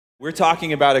We're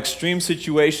talking about extreme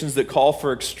situations that call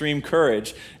for extreme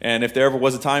courage. And if there ever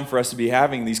was a time for us to be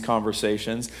having these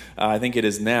conversations, I think it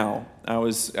is now.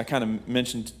 I kind of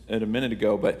mentioned it a minute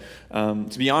ago, but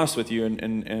to be honest with you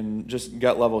and just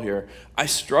gut level here, I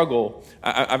struggle.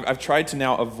 I've tried to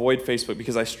now avoid Facebook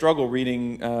because I struggle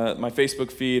reading my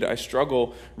Facebook feed. I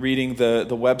struggle reading the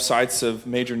websites of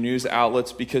major news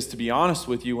outlets because, to be honest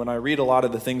with you, when I read a lot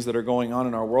of the things that are going on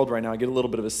in our world right now, I get a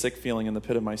little bit of a sick feeling in the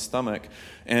pit of my stomach.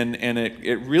 And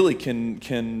it really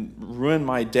can ruin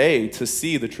my day to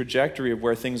see the trajectory of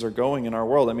where things are going in our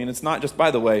world. I mean, it's not just,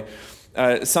 by the way,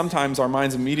 sometimes our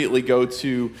minds immediately go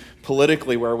to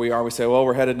politically where we are. We say, well,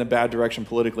 we're headed in a bad direction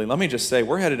politically. Let me just say,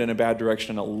 we're headed in a bad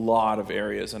direction in a lot of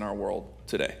areas in our world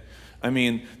today. I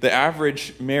mean, the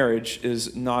average marriage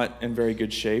is not in very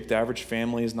good shape. The average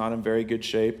family is not in very good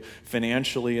shape.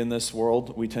 Financially in this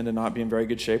world, we tend to not be in very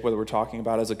good shape, whether we're talking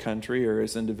about as a country or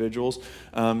as individuals.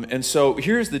 And so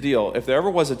here's the deal. If there ever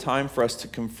was a time for us to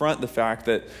confront the fact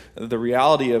that the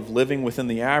reality of living within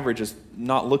the average is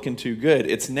not looking too good,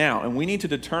 it's now. And we need to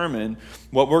determine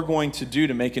what we're going to do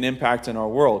to make an impact in our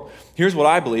world. Here's what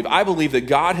I believe. I believe that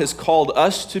God has called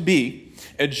us to be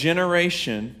a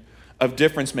generation of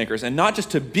difference makers, and not just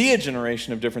to be a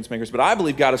generation of difference makers, but I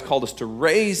believe God has called us to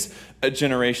raise a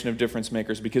generation of difference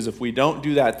makers, because if we don't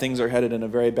do that, things are headed in a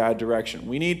very bad direction.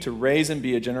 We need to raise and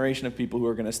be a generation of people who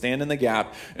are going to stand in the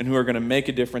gap and who are going to make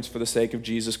a difference for the sake of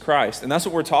Jesus Christ. And that's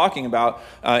what we're talking about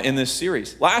in this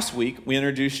series. Last week, we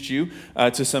introduced you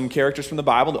to some characters from the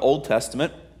Bible, the Old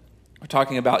Testament. We're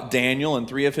talking about Daniel and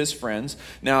 3 of his friends.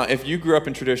 Now, if you grew up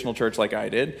in traditional church like I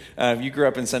did, if you grew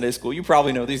up in Sunday school, you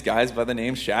probably know these guys by the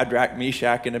names Shadrach,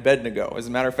 Meshach, and Abednego. As a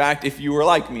matter of fact, if you were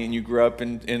like me and you grew up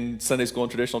in Sunday school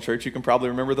and traditional church, you can probably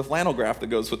remember the flannel graph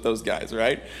that goes with those guys,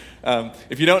 right?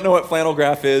 If you don't know what flannel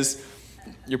graph is,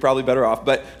 you're probably better off.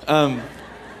 But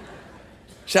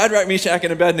Shadrach, Meshach,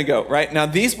 and Abednego, right? Now,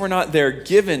 these were not their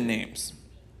given names.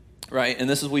 Right,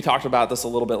 and we talked about this a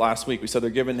little bit last week. We said their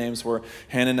given names were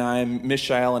Hananiah,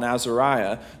 Mishael, and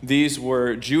Azariah. These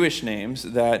were Jewish names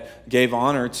that gave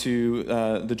honor to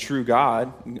the true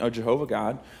God, Jehovah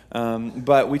God.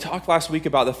 But we talked last week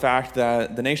about the fact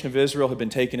that the nation of Israel had been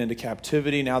taken into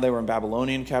captivity. Now they were in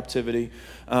Babylonian captivity.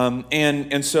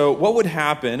 And so what would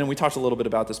happen, and we talked a little bit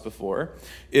about this before,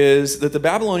 is that the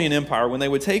Babylonian Empire, when they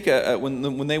would take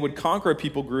when they would conquer a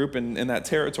people group in that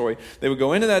territory, they would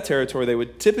go into that territory. They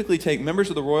would typically take members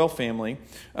of the royal family,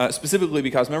 specifically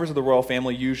because members of the royal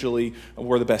family usually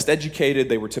were the best educated.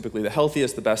 They were typically the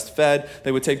healthiest, the best fed.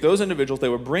 They would take those individuals. They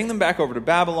would bring them back over to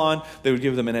Babylon. They would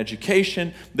give them an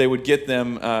education. They would get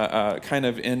them kind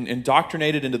of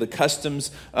indoctrinated into the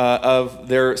customs of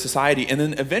their society. And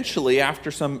then eventually, after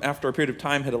a period of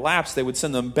time had elapsed, they would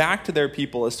send them back to their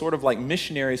people as sort of like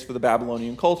missionaries for the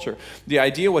Babylonian culture. The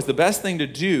idea was the best thing to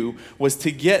do was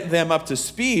to get them up to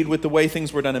speed with the way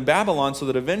things were done in Babylon, so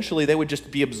that eventually they would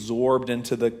just be absorbed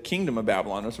into the kingdom of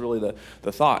Babylon. That's really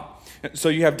the thought. So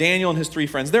you have Daniel and his 3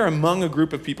 friends. They're among a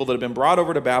group of people that have been brought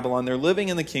over to Babylon. They're living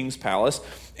in the king's palace,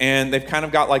 and they've kind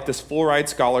of got like this full-ride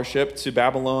scholarship to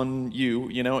Babylon U,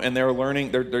 and they're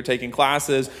learning, they're taking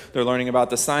classes, they're learning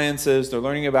about the sciences, they're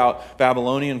learning about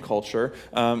Babylonian culture.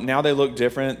 Now they look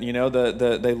different,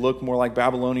 they look more like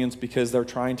Babylonians because they're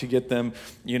trying to get them,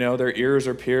 their ears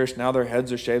are pierced, now their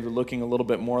heads are shaved, they're looking a little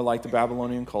bit more like the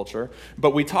Babylonian culture.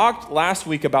 But we talked last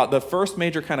week about the first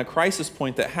major kind of crisis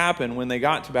point that happened when they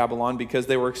got to Babylon, because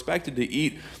they were expected to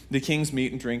eat the king's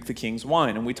meat and drink the king's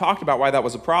wine. And we talked about why that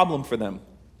was a problem for them,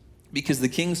 because the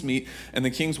king's meat and the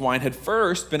king's wine had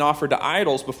first been offered to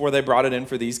idols before they brought it in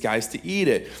for these guys to eat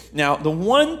it. Now, the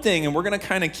one thing, and we're going to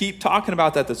kind of keep talking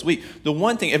about that this week, the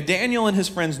one thing, if Daniel and his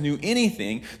friends knew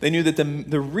anything, they knew that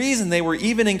the reason they were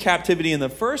even in captivity in the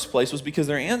first place was because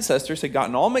their ancestors had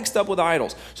gotten all mixed up with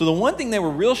idols. So the one thing they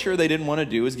were real sure they didn't want to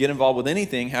do is get involved with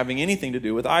anything having anything to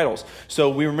do with idols. So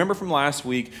we remember from last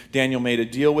week, Daniel made a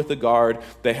deal with the guard.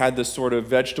 They had this sort of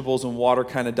vegetables and water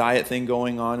kind of diet thing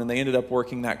going on, and they ended up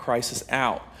working that crisis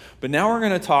out. But now we're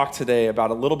going to talk today about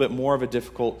a little bit more of a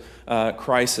difficult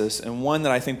crisis, and one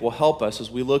that I think will help us as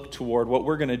we look toward what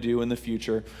we're going to do in the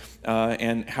future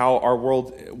and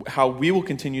how we will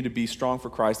continue to be strong for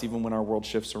Christ even when our world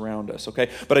shifts around us, okay?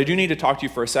 But I do need to talk to you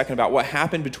for a second about what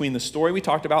happened between the story we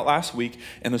talked about last week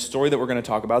and the story that we're going to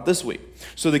talk about this week.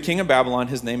 So the king of Babylon,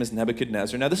 his name is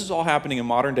Nebuchadnezzar. Now this is all happening in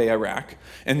modern-day Iraq,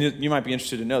 and you might be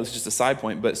interested to know, this is just a side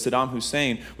point, but Saddam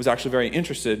Hussein was actually very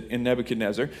interested in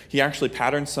Nebuchadnezzar. He actually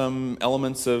patterned some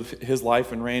elements of his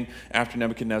life and reign after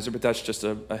Nebuchadnezzar, but that's just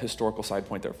a historical side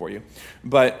point there for you.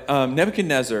 But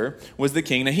Nebuchadnezzar was the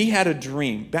king. Now, he had a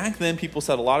dream. Back then, people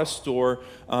set a lot of store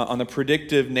on the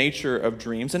predictive nature of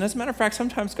dreams. And as a matter of fact,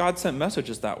 sometimes God sent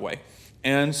messages that way.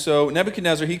 And so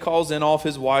Nebuchadnezzar, he calls in all of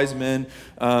his wise men,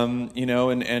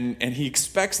 and he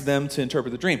expects them to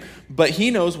interpret the dream. But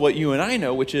he knows what you and I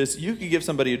know, which is you could give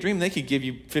somebody a dream, they could give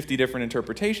you 50 different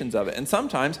interpretations of it. And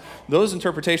sometimes those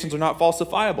interpretations are not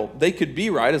falsifiable. They could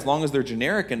be right as long as they're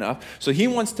generic enough. So he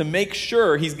wants to make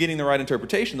sure he's getting the right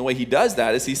interpretation. The way he does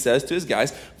that is he says to his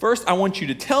guys, first, I want you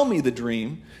to tell me the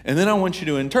dream, and then I want you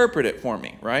to interpret it for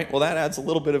me, right? Well, that adds a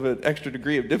little bit of an extra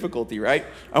degree of difficulty, right?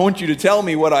 I want you to tell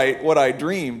me what I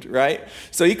dreamed, right?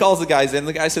 So he calls the guys in.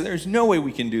 The guy said, there's no way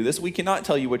we can do this. We cannot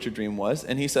tell you what your dream was.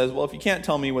 And he says, well, if you can't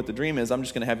tell me what the dream is, I'm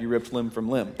just going to have you ripped limb from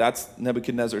limb. That's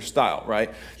Nebuchadnezzar's style, right?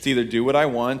 It's either do what I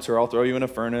want, or I'll throw you in a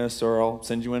furnace, or I'll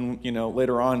send you in,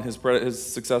 later on, his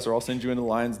successor, I'll send you in the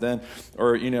lion's den,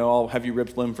 or, I'll have you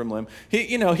ripped limb from limb.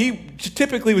 He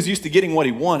typically was used to getting what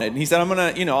he wanted. And he said,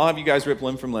 I'll have you guys ripped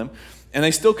limb from limb. And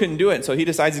they still couldn't do it, so he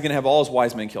decides he's going to have all his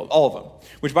wise men killed, all of them.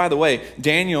 Which, by the way,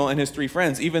 Daniel and his 3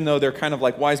 friends, even though they're kind of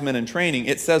like wise men in training,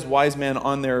 it says wise men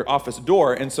on their office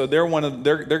door, and so they're going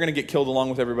to get killed along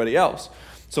with everybody else.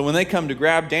 So when they come to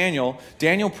grab Daniel,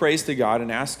 Daniel prays to God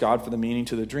and asks God for the meaning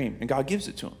to the dream, and God gives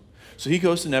it to him. So he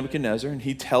goes to Nebuchadnezzar, and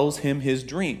he tells him his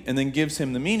dream, and then gives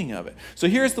him the meaning of it. So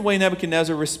here's the way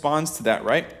Nebuchadnezzar responds to that,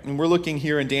 right? And we're looking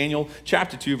here in Daniel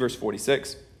chapter 2, verse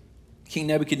 46. King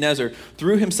Nebuchadnezzar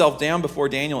threw himself down before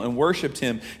Daniel and worshipped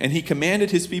him, and he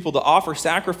commanded his people to offer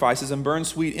sacrifices and burn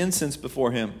sweet incense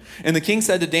before him. And the king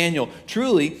said to Daniel,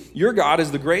 truly, your God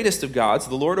is the greatest of gods,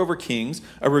 the Lord over kings,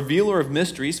 a revealer of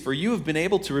mysteries, for you have been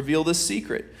able to reveal this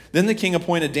secret. Then the king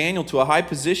appointed Daniel to a high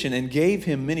position and gave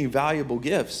him many valuable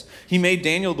gifts. He made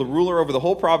Daniel the ruler over the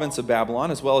whole province of Babylon,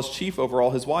 as well as chief over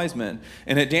all his wise men.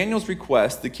 And at Daniel's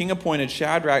request, the king appointed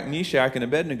Shadrach, Meshach, and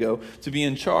Abednego to be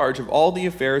in charge of all the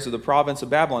affairs of the province of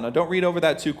Babylon. Now, don't read over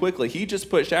that too quickly. He just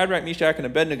put Shadrach, Meshach, and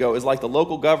Abednego as like the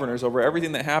local governors over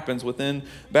everything that happens within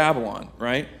Babylon,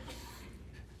 right?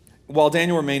 While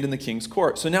Daniel remained in the king's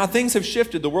court. So now things have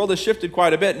shifted. The world has shifted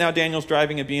quite a bit. Now Daniel's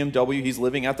driving a BMW. He's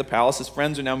living at the palace. His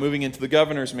friends are now moving into the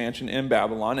governor's mansion in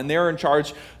Babylon, and they're in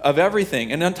charge of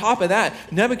everything. And on top of that,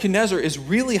 Nebuchadnezzar is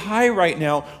really high right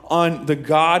now on the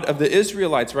God of the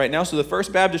Israelites right now. So the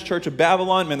First Baptist Church of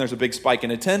Babylon, man, there's a big spike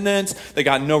in attendance. They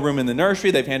got no room in the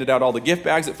nursery. They've handed out all the gift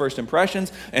bags at First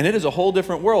Impressions, and it is a whole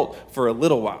different world for a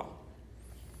little while.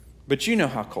 But you know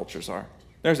how cultures are.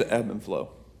 There's an ebb and flow,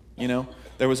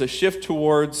 There was a shift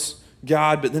towards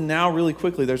God, but then now really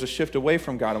quickly there's a shift away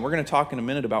from God. And we're going to talk in a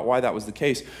minute about why that was the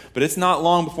case. But it's not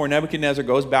long before Nebuchadnezzar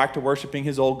goes back to worshiping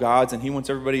his old gods, and he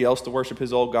wants everybody else to worship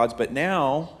his old gods. But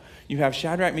now you have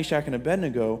Shadrach, Meshach, and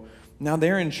Abednego. Now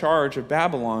they're in charge of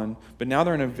Babylon, but now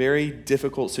they're in a very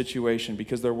difficult situation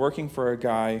because they're working for a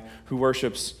guy who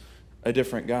worships a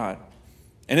different God.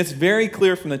 And it's very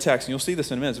clear from the text, and you'll see this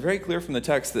in a minute, it's very clear from the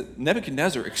text that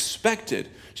Nebuchadnezzar expected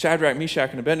Shadrach,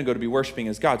 Meshach, and Abednego to be worshiping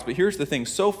as gods. But here's the thing,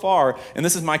 so far, and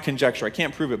this is my conjecture, I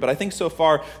can't prove it, but I think so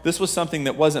far this was something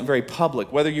that wasn't very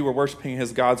public. Whether you were worshiping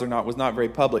his gods or not was not very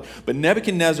public. But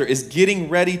Nebuchadnezzar is getting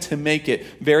ready to make it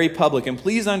very public. And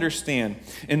please understand,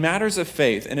 in matters of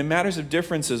faith and in matters of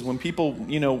differences, when people,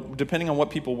 depending on what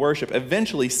people worship,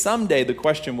 eventually, someday, the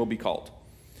question will be called.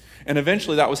 And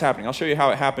eventually that was happening. I'll show you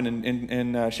how it happened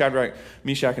in Shadrach,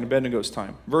 Meshach, and Abednego's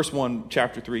time. Verse 1,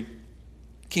 chapter 3.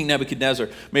 King Nebuchadnezzar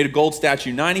made a gold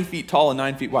statue 90 feet tall and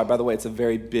 9 feet wide. By the way, it's a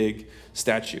very big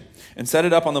statue. And set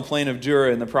it up on the plain of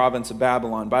Dura in the province of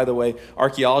Babylon. By the way,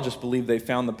 archaeologists believe they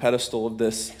found the pedestal of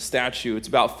this statue. It's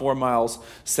about 4 miles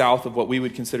south of what we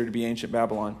would consider to be ancient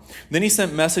Babylon. Then he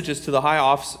sent messages to the high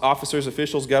officers,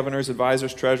 officials, governors,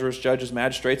 advisors, treasurers, judges,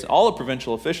 magistrates, and all the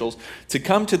provincial officials to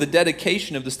come to the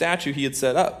dedication of the statue he had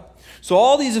set up. So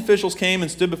all these officials came and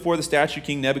stood before the statue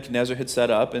King Nebuchadnezzar had set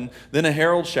up, and then a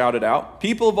herald shouted out,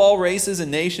 "People of all races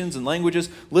and nations and languages,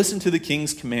 listen to the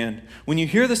king's command. When you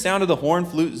hear the sound of the horn,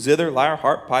 flute, zither, lyre,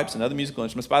 harp, pipes, and other musical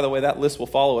instruments," by the way, that list will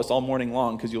follow us all morning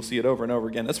long because you'll see it over and over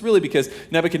again. That's really because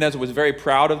Nebuchadnezzar was very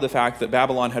proud of the fact that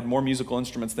Babylon had more musical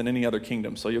instruments than any other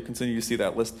kingdom. So you'll continue to see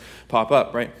that list pop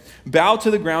up, right? "Bow to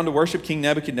the ground to worship King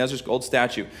Nebuchadnezzar's gold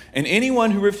statue, and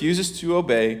anyone who refuses to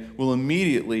obey will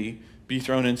immediately be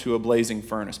thrown into a blazing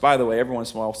furnace." By the way, every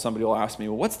once in a while somebody will ask me,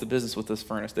 well, what's the business with this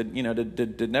furnace? Did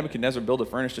Nebuchadnezzar build a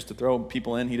furnace just to throw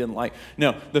people in he didn't like?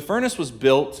 No, the furnace was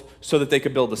built so that they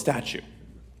could build the statue.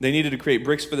 They needed to create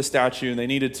bricks for the statue, and they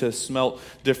needed to smelt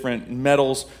different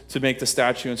metals to make the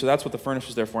statue, and so that's what the furnace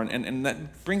was there for. And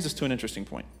that brings us to an interesting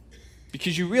point.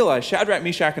 Because you realize Shadrach,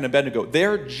 Meshach, and Abednego,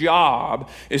 their job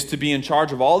is to be in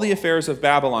charge of all the affairs of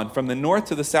Babylon. From the north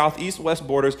to the south, east, west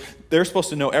borders, they're supposed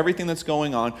to know everything that's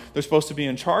going on. They're supposed to be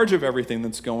in charge of everything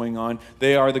that's going on.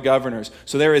 They are the governors.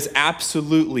 So there is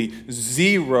absolutely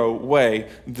zero way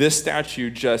this statue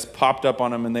just popped up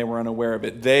on them and they were unaware of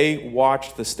it. They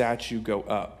watched the statue go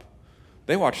up.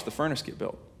 They watched the furnace get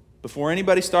built. Before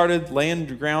anybody started laying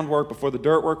the groundwork, before the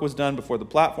dirt work was done, before the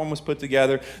platform was put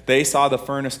together, they saw the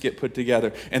furnace get put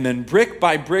together. And then brick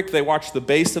by brick, they watched the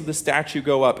base of the statue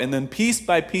go up. And then piece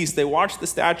by piece, they watched the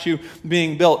statue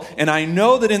being built. And I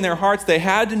know that in their hearts, they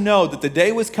had to know that the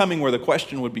day was coming where the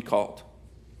question would be called.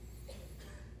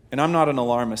 And I'm not an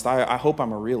alarmist. I hope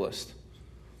I'm a realist.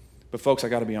 But folks, I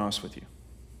got to be honest with you.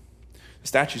 The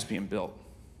statue's being built.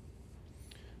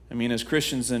 I mean, as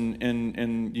Christians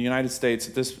in the United States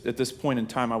at this point in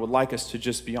time, I would like us to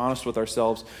just be honest with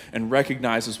ourselves and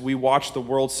recognize as we watch the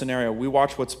world scenario, we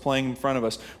watch what's playing in front of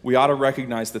us, we ought to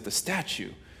recognize that the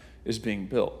statue is being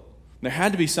built. There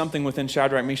had to be something within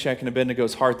Shadrach, Meshach, and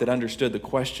Abednego's heart that understood the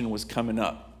question was coming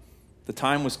up. The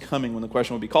time was coming when the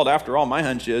question would be called. After all, my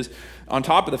hunch is, on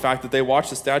top of the fact that they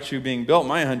watched the statue being built,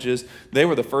 my hunch is they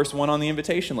were the first one on the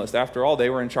invitation list. After all, they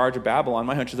were in charge of Babylon.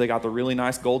 My hunch is they got the really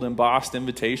nice gold embossed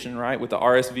invitation, right, with the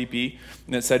RSVP,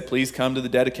 and it said, please come to the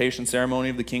dedication ceremony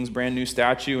of the king's brand new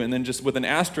statue, and then just with an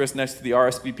asterisk next to the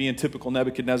RSVP in typical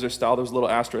Nebuchadnezzar style, there's a little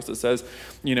asterisk that says,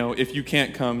 you know, if you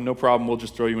can't come, no problem, we'll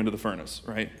just throw you into the furnace,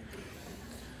 right?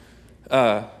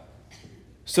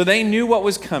 So they knew what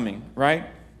was coming, right?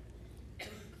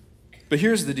 But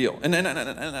here's the deal, and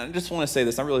I just want to say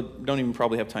this. I really don't even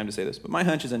probably have time to say this, but my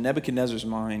hunch is in Nebuchadnezzar's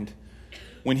mind,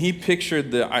 when he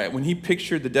pictured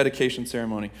the dedication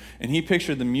ceremony, and he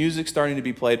pictured the music starting to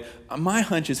be played, my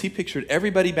hunch is he pictured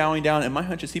everybody bowing down, and my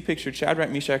hunch is he pictured Shadrach,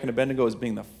 Meshach, and Abednego as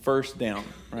being the first down,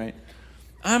 right?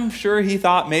 I'm sure he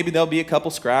thought maybe there'll be a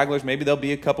couple scragglers, maybe there'll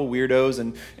be a couple weirdos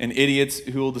and idiots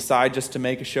who will decide just to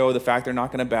make a show of the fact they're not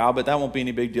going to bow, but that won't be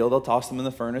any big deal. They'll toss them in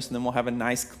the furnace, and then we'll have a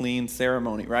nice, clean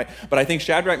ceremony, right? But I think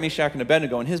Shadrach, Meshach, and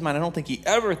Abednego, in his mind, I don't think he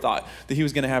ever thought that he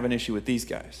was going to have an issue with these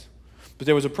guys. But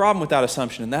there was a problem with that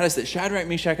assumption, and that is that Shadrach,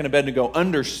 Meshach, and Abednego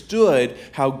understood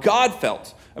how God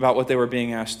felt about what they were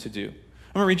being asked to do.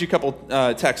 I'm going to read you a couple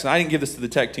texts, and I didn't give this to the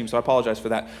tech team, so I apologize for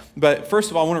that. But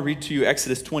first of all, I want to read to you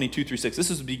Exodus 22-6.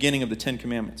 This is the beginning of the Ten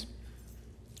Commandments.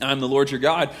 I am the Lord your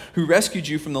God, who rescued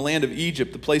you from the land of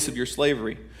Egypt, the place of your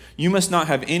slavery. You must not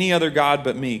have any other God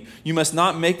but me. You must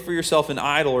not make for yourself an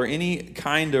idol or any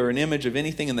kind or an image of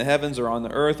anything in the heavens or on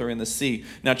the earth or in the sea.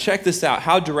 Now check this out.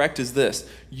 How direct is this?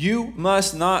 You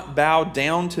must not bow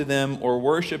down to them or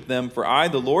worship them, for I,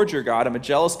 the Lord your God, am a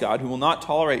jealous God who will not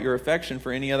tolerate your affection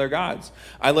for any other gods.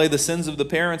 I lay the sins of the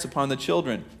parents upon the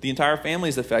children. The entire family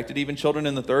is affected, even children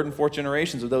in the third and fourth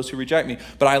generations of those who reject me.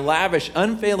 But I lavish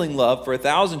unfailing love for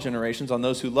 1,000 generations on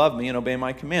those who love me and obey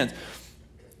my commands.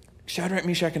 Shadrach,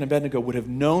 Meshach, and Abednego would have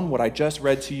known what I just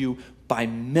read to you by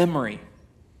memory.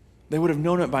 They would have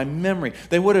known it by memory.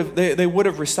 They would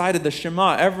have recited the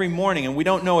Shema every morning, and we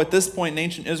don't know at this point in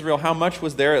ancient Israel how much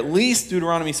was there, at least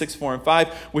Deuteronomy 6:4-5,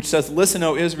 which says, listen,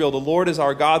 O Israel, the Lord is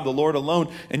our God, the Lord alone,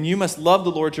 and you must love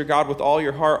the Lord your God with all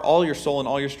your heart, all your soul, and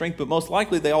all your strength. But most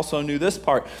likely they also knew this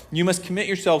part. You must commit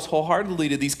yourselves wholeheartedly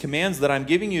to these commands that I'm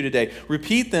giving you today.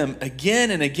 Repeat them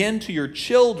again and again to your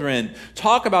children.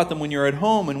 Talk about them when you're at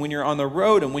home and when you're on the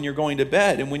road and when you're going to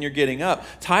bed and when you're getting up.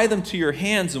 Tie them to your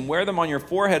hands and wear them on your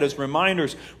forehead as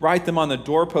reminders. Write them on the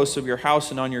doorposts of your house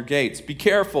and on your gates. Be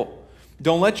careful.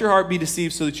 Don't let your heart be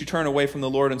deceived so that you turn away from the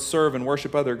Lord and serve and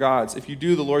worship other gods. If you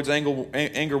do, the Lord's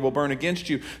anger will burn against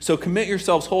you. So commit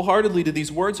yourselves wholeheartedly to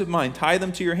these words of mine. Tie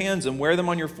them to your hands and wear them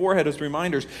on your forehead as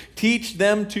reminders. Teach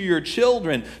them to your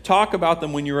children. Talk about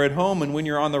them when you're at home and when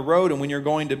you're on the road and when you're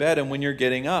going to bed and when you're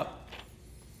getting up.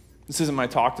 This isn't my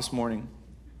talk this morning,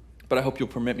 but I hope you'll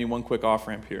permit me one quick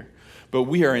off-ramp here. But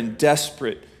we are in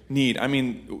desperate need. I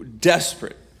mean,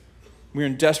 desperate. We are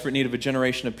in desperate need of a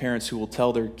generation of parents who will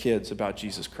tell their kids about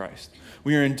Jesus Christ.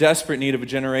 We are in desperate need of a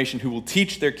generation who will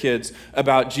teach their kids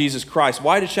about Jesus Christ.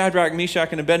 Why did Shadrach, Meshach,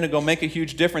 and Abednego make a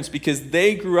huge difference? Because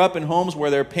they grew up in homes where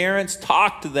their parents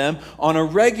talked to them on a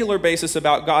regular basis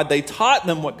about God. They taught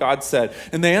them what God said,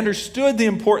 and they understood the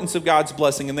importance of God's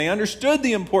blessing, and they understood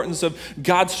the importance of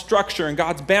God's structure and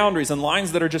God's boundaries and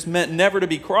lines that are just meant never to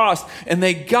be crossed, and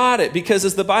they got it because,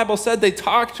 as the Bible said, they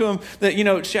talked to them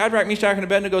that, Shadrach, Meshach, and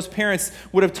Abednego's parents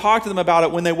would have talked to them about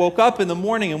it when they woke up in the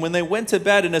morning and when they went to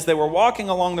bed and as they were walking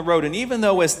along the road. And even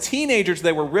though as teenagers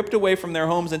they were ripped away from their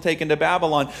homes and taken to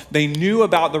Babylon, they knew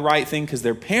about the right thing because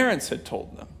their parents had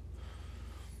told them.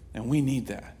 And we need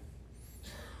that.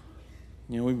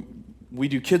 we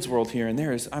do Kids World here,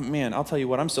 and man, I'll tell you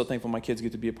what, I'm so thankful my kids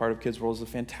get to be a part of Kids World. It's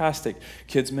a fantastic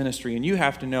kids ministry, and you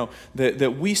have to know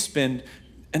that we spend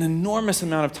an enormous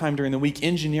amount of time during the week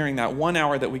engineering that 1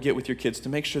 hour that we get with your kids to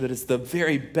make sure that it's the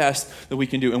very best that we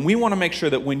can do. And we want to make sure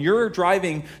that when you're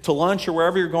driving to lunch or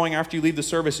wherever you're going after you leave the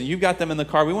service and you've got them in the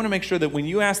car, we want to make sure that when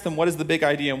you ask them what is the big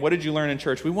idea and what did you learn in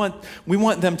church, we want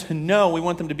them to know, we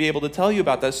want them to be able to tell you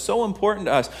about that. It's so important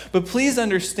to us. But please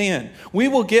understand, we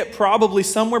will get probably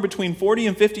somewhere between 40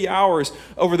 and 50 hours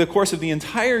over the course of the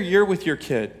entire year with your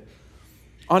kid.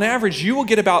 On average, you will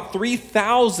get about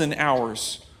 3,000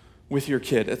 hours with your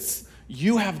kid.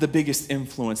 You have the biggest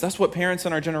influence. That's what parents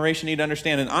in our generation need to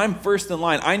understand. And I'm first in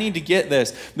line. I need to get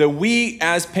this, that we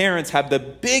as parents have the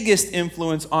biggest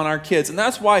influence on our kids. And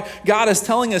that's why God is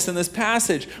telling us in this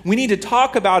passage, we need to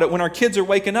talk about it when our kids are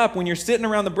waking up, when you're sitting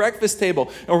around the breakfast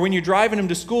table, or when you're driving them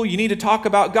to school. You need to talk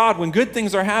about God. When good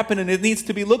things are happening, it needs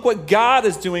to be, look what God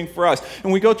is doing for us. And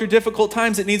when we go through difficult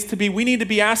times, we need to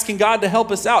be asking God to help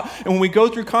us out. And when we go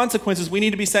through consequences, we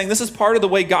need to be saying, this is part of the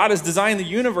way God has designed the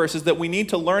universe, is that we need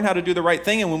to learn how to do the right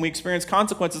thing, and when we experience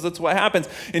consequences, that's what happens.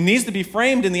 It needs to be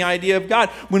framed in the idea of God.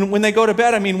 When they go to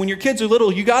bed, when your kids are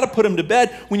little, you got to put them to bed.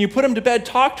 When you put them to bed,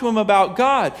 talk to them about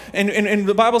God. And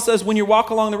the Bible says when you walk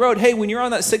along the road, hey, when you're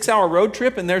on that 6-hour road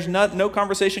trip and there's no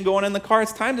conversation going in the car,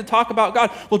 it's time to talk about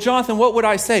God. Well, Jonathan, what would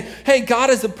I say? Hey,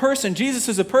 God is a person. Jesus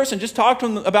is a person. Just talk to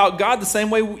him about God the same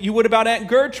way you would about Aunt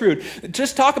Gertrude.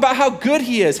 Just talk about how good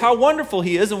he is, how wonderful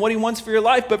he is, and what he wants for your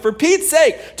life. But for Pete's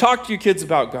sake, talk to your kids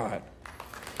about God.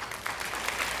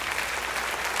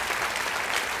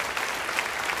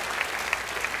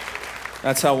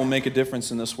 That's how we'll make a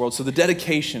difference in this world. So the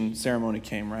dedication ceremony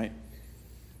came, right?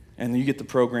 And you get the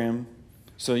program.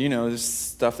 So, this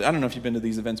stuff. I don't know if you've been to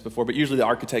these events before, but usually the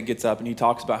architect gets up and he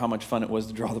talks about how much fun it was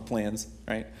to draw the plans,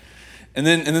 right? And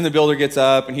then the builder gets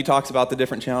up and he talks about the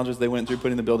different challenges they went through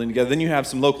putting the building together. Then you have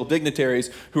some local dignitaries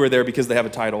who are there because they have a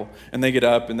title, and they get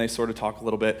up and they sort of talk a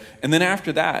little bit. And then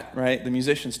after that, right, the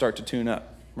musicians start to tune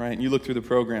up, right? And you look through the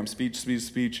program, speech,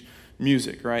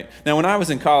 music, right? Now, when I was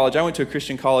in college, I went to a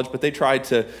Christian college, but they tried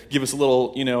to give us a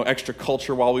little, extra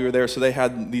culture while we were there. So they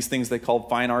had these things they called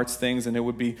fine arts things, and it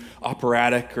would be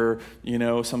operatic or,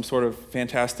 some sort of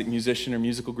fantastic musician or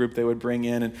musical group they would bring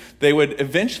in. And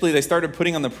they started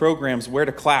putting on the programs where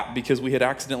to clap, because we had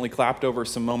accidentally clapped over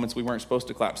some moments we weren't supposed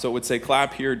to clap. So it would say,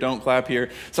 clap here, don't clap here.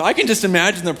 So I can just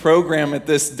imagine the program at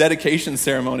this dedication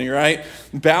ceremony, right?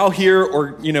 Bow here,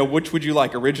 or, which would you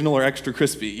like, original or extra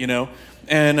crispy,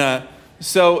 And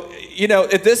so,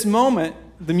 at this moment,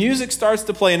 the music starts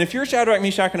to play. And if you're Shadrach,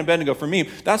 Meshach, and Abednego, for me,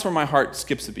 that's where my heart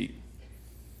skips a beat.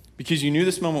 Because you knew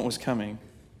this moment was coming.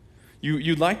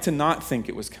 You'd like to not think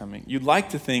it was coming. You'd like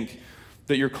to think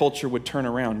that your culture would turn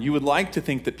around. You would like to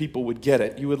think that people would get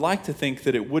it. You would like to think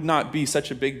that it would not be such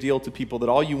a big deal to people, that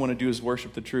all you want to do is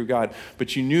worship the true God.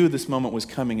 But you knew this moment was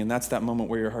coming, and that's that moment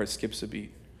where your heart skips a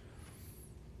beat.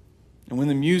 And when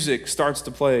the music starts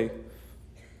to play,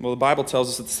 well, the Bible tells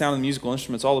us that the sound of the musical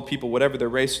instruments, all the people, whatever their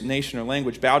race, nation, or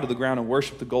language, bowed to the ground and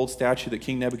worshiped the gold statue that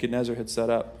King Nebuchadnezzar had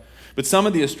set up. But some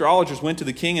of the astrologers went to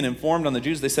the king and informed on the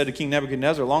Jews. They said to King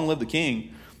Nebuchadnezzar, "Long live the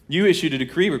king. You issued a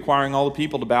decree requiring all the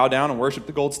people to bow down and worship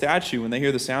the gold statue when they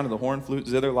hear the sound of the horn, flute,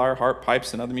 zither, lyre, harp,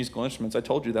 pipes, and other musical instruments." I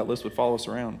told you that list would follow us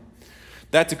around.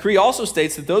 That decree also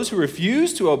states that those who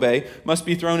refuse to obey must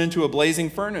be thrown into a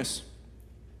blazing furnace.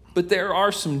 But there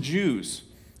are some Jews,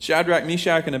 Shadrach,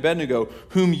 Meshach, and Abednego,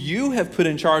 whom you have put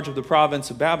in charge of the province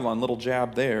of Babylon. Little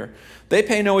jab there. They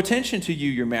pay no attention to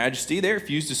you, your majesty. They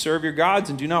refuse to serve your gods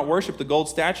and do not worship the gold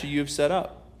statue you have set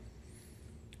up.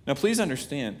 Now, please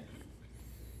understand,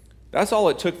 that's all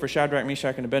it took for Shadrach,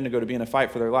 Meshach, and Abednego to be in a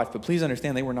fight for their life. But please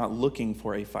understand, they were not looking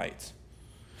for a fight.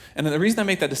 And the reason I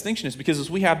make that distinction is because as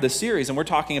we have this series and we're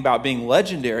talking about being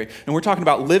legendary and we're talking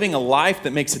about living a life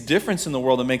that makes a difference in the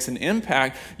world and makes an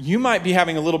impact, you might be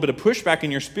having a little bit of pushback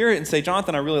in your spirit and say,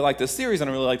 "Jonathan, I really like this series and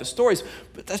I really like the stories,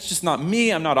 but that's just not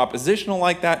me. I'm not oppositional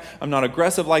like that. I'm not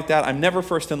aggressive like that. I'm never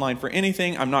first in line for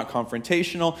anything. I'm not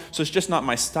confrontational, so it's just not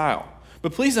my style."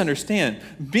 But please understand,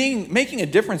 making a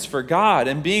difference for God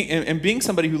and being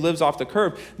somebody who lives off the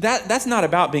curb, that's not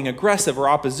about being aggressive or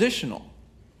oppositional.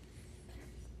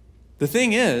 The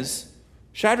thing is,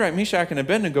 Shadrach, Meshach, and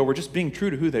Abednego were just being true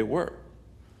to who they were.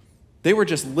 They were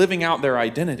just living out their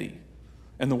identity,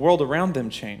 and the world around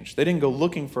them changed. They didn't go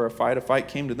looking for a fight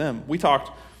came to them. We talked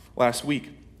last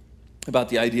week about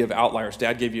the idea of outliers.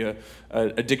 Dad gave you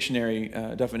a dictionary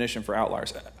definition for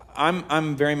outliers.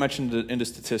 I'm very much into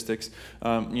statistics.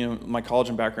 My college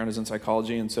and background is in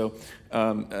psychology, and so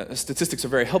statistics are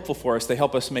very helpful for us. They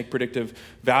help us make predictive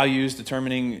values,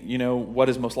 determining what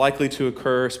is most likely to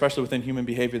occur, especially within human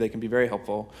behavior. They can be very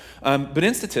helpful. But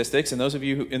in statistics, and those of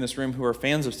you in this room who are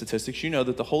fans of statistics, you know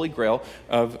that the holy grail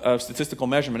of statistical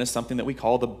measurement is something that we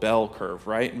call the bell curve,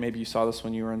 right? And maybe you saw this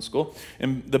when you were in school.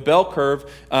 And the bell curve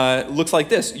looks like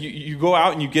this. You go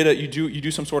out and you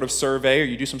do some sort of survey, or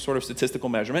you do some sort of statistical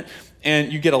measurement,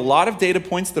 and you get a lot of data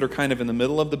points that are kind of in the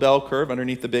middle of the bell curve,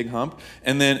 underneath the big hump,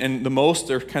 and the most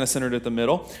are kind of centered at the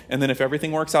middle. And then if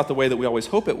everything works out the way that we always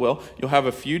hope it will, you'll have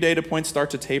a few data points start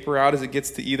to taper out as it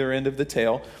gets to either end of the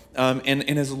tail.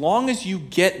 And as long as you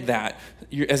get that,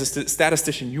 as a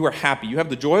statistician, you are happy. You have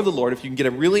the joy of the Lord if you can get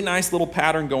a really nice little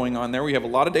pattern going on there where you have a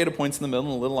lot of data points in the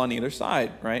middle and a little on either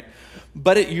side, right?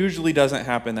 But it usually doesn't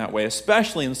happen that way,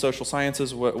 especially in the social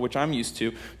sciences, which I'm used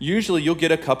to. Usually you'll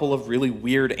get a couple of really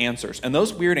weird answers. And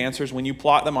those weird answers, when you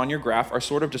plot them on your graph, are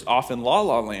sort of just off in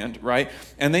la-la land, right?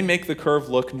 And they make the curve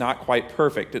look not quite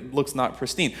perfect. It looks not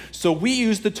pristine. So we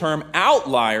use the term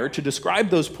outlier to describe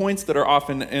those points that are off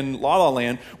in la-la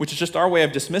land, which is just our way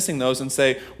of dismissing those and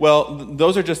say, well,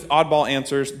 those are just oddball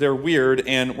answers. They're weird,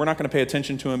 and we're not going to pay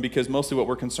attention to them because mostly what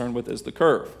we're concerned with is the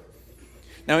curve.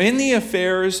 Now, in the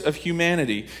affairs of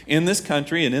humanity, in this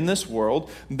country and in this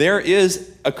world, there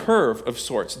is a curve of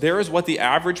sorts. There is what the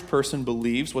average person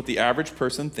believes, what the average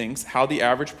person thinks, how the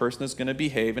average person is going to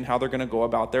behave, and how they're going to go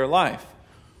about their life,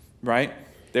 right?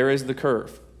 There is the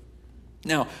curve.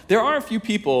 Now, there are a few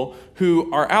people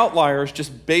who are outliers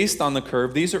just based on the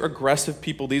curve. These are aggressive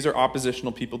people. These are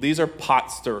oppositional people. These are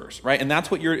pot stirrers, right? And that's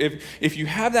what if you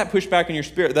have that pushback in your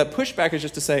spirit, that pushback is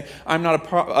just to say, I'm not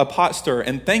a pot stirrer,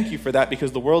 and thank you for that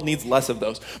because the world needs less of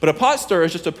those. But a pot stirrer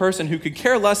is just a person who could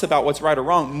care less about what's right or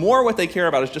wrong. More what they care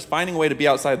about is just finding a way to be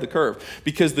outside the curve.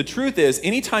 Because the truth is,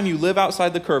 anytime you live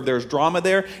outside the curve, there's drama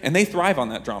there, and they thrive on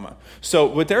that drama. So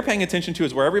what they're paying attention to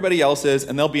is where everybody else is,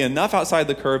 and they'll be enough outside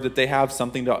the curve that they have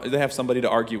somebody to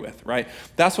argue with, right?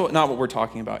 That's not what we're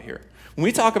talking about here. When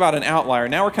we talk about an outlier,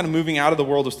 now we're kind of moving out of the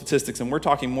world of statistics, and we're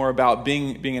talking more about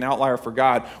being an outlier for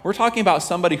God. We're talking about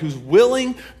somebody who's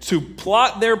willing to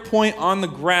plot their point on the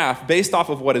graph based off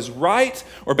of what is right,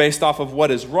 or based off of what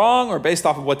is wrong, or based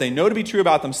off of what they know to be true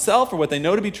about themselves, or what they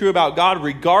know to be true about God,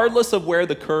 regardless of where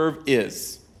the curve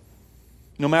is.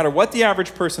 No matter what the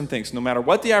average person thinks, no matter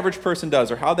what the average person does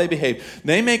or how they behave,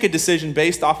 they make a decision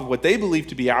based off of what they believe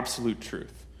to be absolute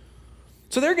truth.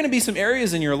 So there are going to be some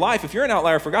areas in your life, if you're an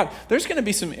outlier for God, there's going to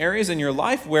be some areas in your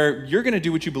life where you're going to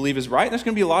do what you believe is right. And there's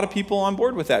going to be a lot of people on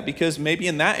board with that because maybe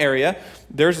in that area,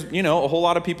 there's a whole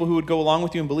lot of people who would go along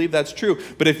with you and believe that's true.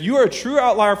 But if you are a true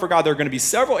outlier for God, there are going to be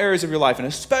several areas of your life, and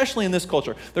especially in this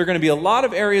culture, there are going to be a lot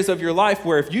of areas of your life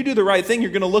where if you do the right thing,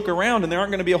 you're going to look around and there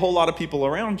aren't going to be a whole lot of people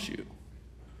around you.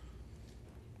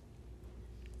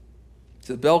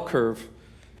 So the bell curve,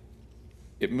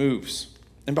 it moves.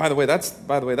 And by the way, that's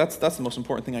the most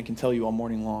important thing I can tell you all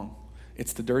morning long.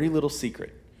 It's the dirty little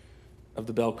secret of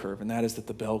the bell curve, and that is that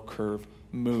the bell curve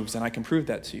moves, and I can prove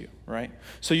that to you, right?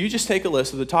 So you just take a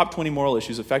list of the top 20 moral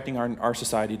issues affecting our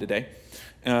society today,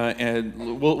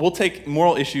 and we'll take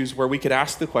moral issues where we could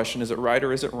ask the question, is it right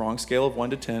or is it wrong? Scale of 1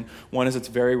 to 10. 1 is it's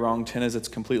very wrong, 10 is it's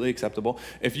completely acceptable.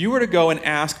 If you were to go and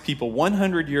ask people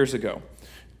 100 years ago,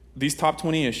 these top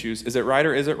 20 issues, is it right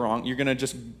or is it wrong? You're going to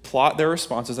just plot their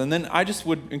responses. And then I just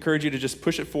would encourage you to just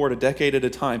push it forward a decade at a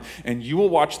time. And you will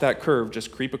watch that curve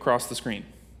just creep across the screen,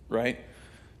 right?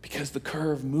 Because the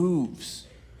curve moves.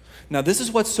 Now, this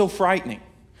is what's so frightening.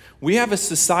 We have a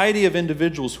society of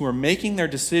individuals who are making their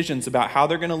decisions about how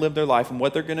they're going to live their life and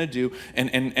what they're going to do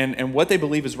and what they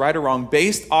believe is right or wrong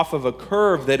based off of a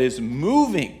curve that is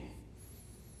moving.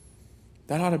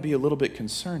 That ought to be a little bit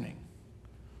concerning.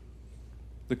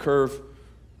 The curve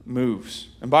moves.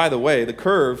 And by the way,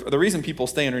 the reason people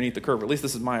stay underneath the curve, or at least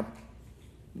this is my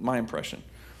impression,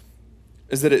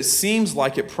 is that it seems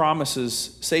like it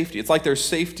promises safety. It's like there's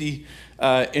safety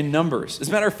in numbers. As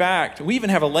a matter of fact, we even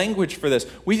have a language for this.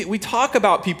 We talk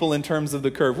about people in terms of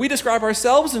the curve. We describe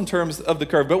ourselves in terms of the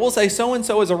curve, but we'll say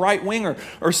so-and-so is a right-winger,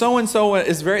 or so-and-so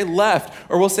is very left,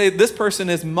 or we'll say this person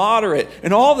is moderate.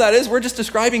 And all of that is, we're just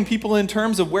describing people in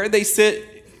terms of where they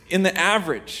sit in the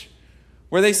average,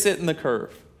 where they sit in the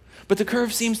curve. But the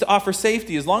curve seems to offer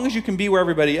safety as long as you can be where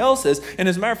everybody else is. And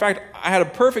as a matter of fact, I had a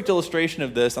perfect illustration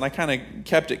of this, and I kind of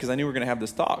kept it because I knew we were going to have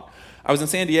this talk. I was in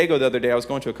San Diego the other day. I was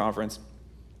going to a conference.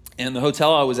 And the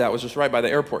hotel I was at was just right by the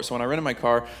airport. So when I rented my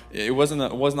car, it was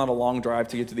not a long drive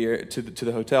to get to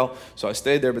the hotel. So I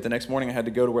stayed there, but the next morning I had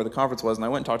to go to where the conference was, and I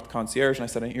went and talked to the concierge, and I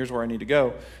said, here's where I need to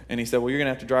go. And he said, well, you're going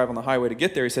to have to drive on the highway to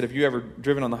get there. He said, have you ever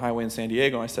driven on the highway in San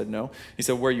Diego? I said, no. He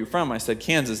said, where are you from? I said,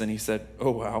 Kansas. And he said,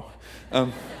 oh, wow. He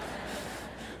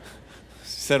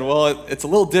said, well, it's a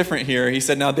little different here. He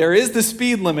said, now there is the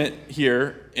speed limit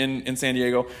here in San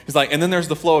Diego. He's like, and then there's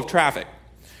the flow of traffic.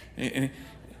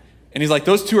 And he's like,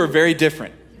 those two are very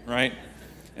different, right?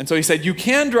 And so he said, you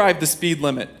can drive the speed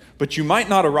limit, but you might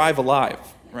not arrive alive,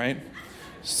 right?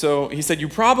 So he said, you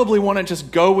probably want to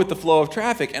just go with the flow of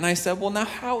traffic. And I said, well, now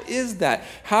how is that?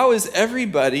 How is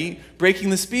everybody breaking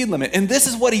the speed limit? And this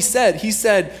is what he said. He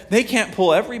said, they can't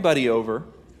pull everybody over.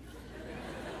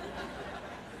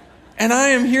 And I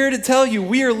am here to tell you,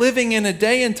 we are living in a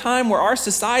day and time where our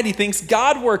society thinks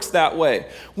God works that way.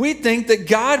 We think that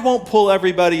God won't pull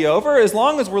everybody over. As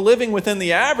long as we're living within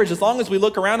the average, as long as we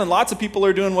look around and lots of people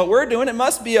are doing what we're doing, it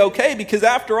must be okay, because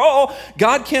after all,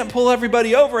 God can't pull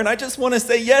everybody over. And I just want to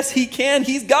say, yes, he can.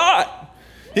 He's God.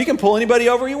 He can pull anybody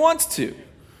over he wants to.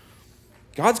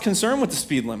 God's concerned with the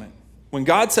speed limit. When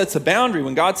God sets a boundary,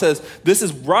 when God says, this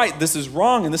is right, this is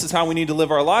wrong, and this is how we need to live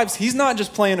our lives, he's not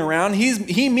just playing around.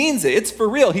 He means it. It's for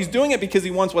real. He's doing it because he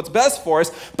wants what's best for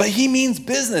us, but he means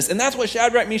business. And that's what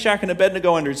Shadrach, Meshach, and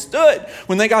Abednego understood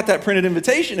when they got that printed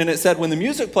invitation, and it said, when the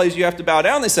music plays, you have to bow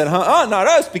down. They said, not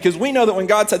us, because we know that when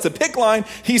God sets a pick line,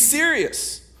 he's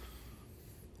serious.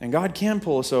 And God can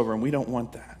pull us over, and we don't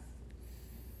want that.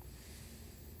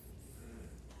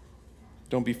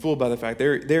 Don't be fooled by the fact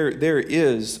there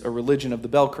is a religion of the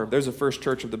bell curve. There's a first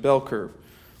church of the bell curve.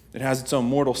 It has its own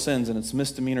mortal sins and its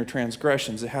misdemeanor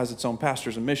transgressions. It has its own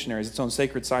pastors and missionaries, its own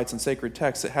sacred sites and sacred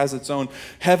texts. It has its own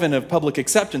heaven of public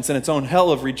acceptance and its own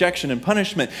hell of rejection and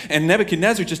punishment. And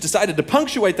Nebuchadnezzar just decided to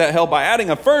punctuate that hell by adding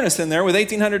a furnace in there with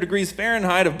 1,800 degrees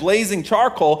Fahrenheit of blazing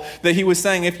charcoal that he was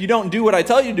saying, if you don't do what I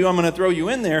tell you to do, I'm going to throw you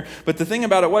in there. But the thing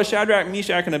about it was, Shadrach,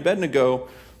 Meshach, and Abednego,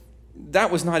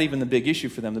 that was not even the big issue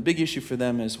for them. The big issue for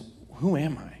them is, who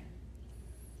am I?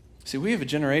 See, we have a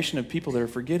generation of people that are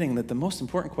forgetting that the most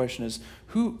important question is,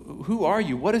 who are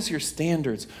you? What is your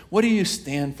standards? What do you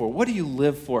stand for? What do you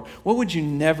live for? What would you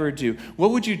never do?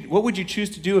 What would you choose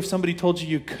to do if somebody told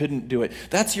you couldn't do it?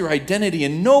 That's your identity,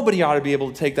 and nobody ought to be able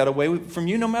to take that away from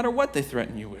you no matter what they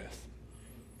threaten you with.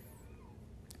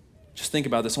 Just think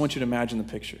about this. I want you to imagine the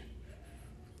picture.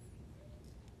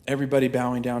 Everybody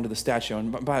bowing down to the statue.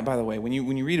 And by the way, when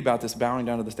you read about this bowing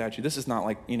down to the statue, this is not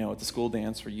like, at the school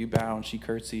dance where you bow and she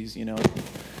curtsies,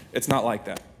 It's not like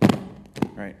that,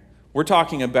 right? We're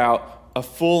talking about a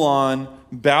full-on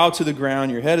bow to the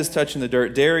ground. Your head is touching the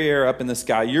dirt, derriere up in the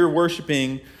sky. You're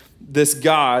worshiping this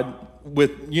God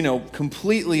with,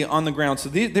 completely on the ground. So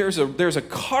there's a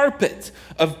carpet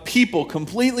of people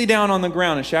completely down on the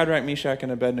ground, and Shadrach, Meshach,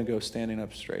 and Abednego standing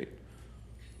up straight.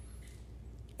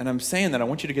 And I'm saying that, I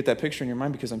want you to get that picture in your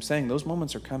mind, because I'm saying those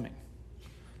moments are coming.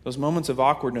 Those moments of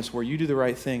awkwardness where you do the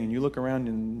right thing and you look around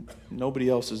and nobody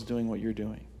else is doing what you're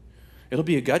doing. It'll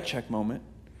be a gut check moment.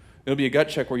 It'll be a gut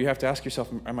check where you have to ask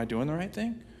yourself, am I doing the right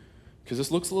thing? Because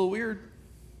this looks a little weird.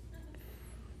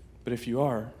 But if you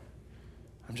are,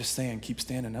 I'm just saying, keep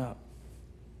standing up.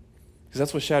 Because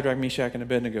that's what Shadrach, Meshach, and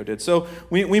Abednego did. So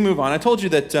we move on. I told you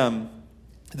that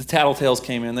the tattletales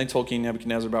came in. They told King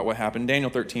Nebuchadnezzar about what happened.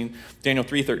 Daniel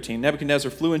 3:13.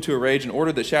 Nebuchadnezzar flew into a rage and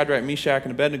ordered that Shadrach, Meshach,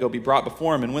 and Abednego be brought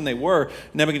before him. And when they were,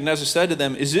 Nebuchadnezzar said to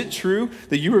them, is it true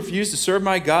that you refuse to serve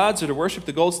my gods or to worship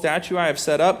the gold statue I have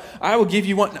set up? I will give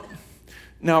you one...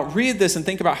 Now, read this and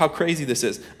think about how crazy this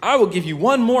is. I will give you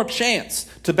one more chance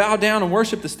to bow down and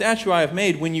worship the statue I have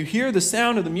made. When you hear the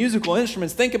sound of the musical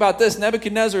instruments, think about this.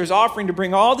 Nebuchadnezzar is offering to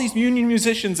bring all these union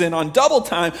musicians in on double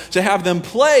time to have them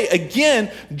play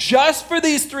again just for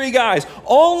these three guys,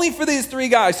 only for these three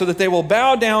guys, so that they will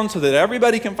bow down so that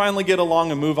everybody can finally get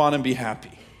along and move on and be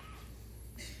happy.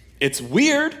 It's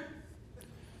weird,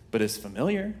 but it's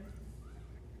familiar.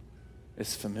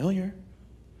 It's familiar.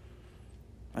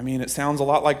 I mean, it sounds a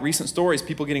lot like recent stories,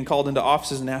 people getting called into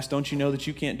offices and asked, don't you know that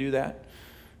you can't do that?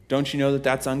 Don't you know that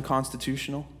that's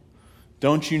unconstitutional?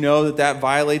 Don't you know that that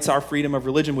violates our freedom of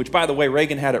religion? Which, by the way,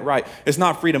 Reagan had it right. It's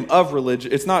not freedom of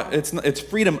religion. It's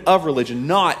freedom of religion,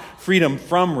 not freedom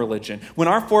from religion. When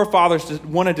our forefathers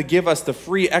wanted to give us the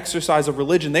free exercise of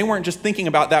religion, they weren't just thinking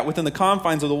about that within the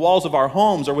confines of the walls of our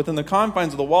homes or within the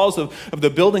confines of the walls of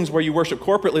the buildings where you worship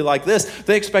corporately like this.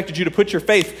 They expected you to put your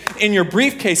faith in your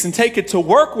briefcase and take it to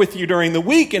work with you during the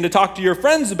week and to talk to your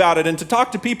friends about it and to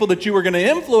talk to people that you were going to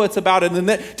influence about it. And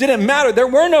that didn't matter. There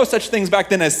were no such things back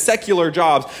then as secular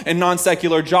jobs and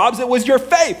non-secular jobs. It was your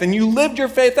faith, and you lived your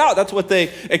faith out. That's what they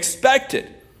expected.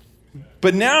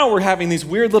 But now we're having these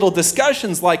weird little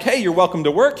discussions like, hey, you're welcome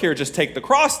to work here, just take the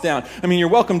cross down. I mean, you're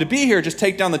welcome to be here, just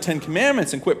take down the 10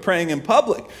 Commandments and quit praying in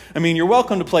public. I mean, you're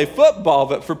welcome to play football,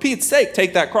 but for Pete's sake,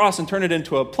 take that cross and turn it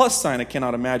into a plus sign. I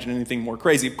cannot imagine anything more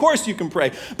crazy. Of course you can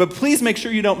pray, but please make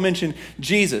sure you don't mention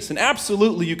Jesus. And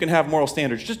absolutely you can have moral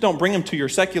standards. Just don't bring them to your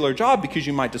secular job because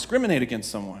you might discriminate against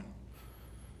someone.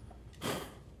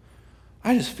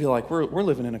 I just feel like we're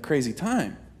living in a crazy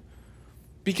time.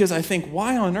 Because I think,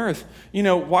 why on earth,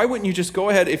 why wouldn't you just go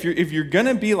ahead, if you're going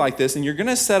to be like this and you're going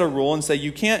to set a rule and say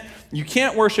you can't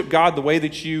worship God the way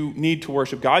that you need to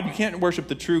worship God, you can't worship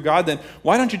the true God, then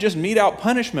why don't you just mete out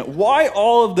punishment? Why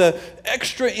all of the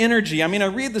extra energy? I mean, I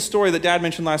read the story that Dad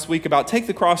mentioned last week about take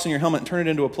the cross in your helmet and turn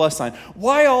it into a plus sign.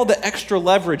 Why all the extra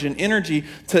leverage and energy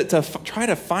to try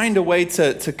to find a way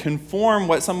to conform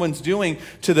what someone's doing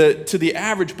to the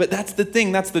average? But that's the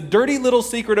thing. That's the dirty little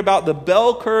secret about the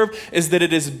bell curve, is that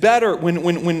it is better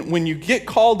when you get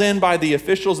called in by the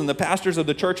officials and the pastors of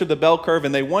the church of the bell curve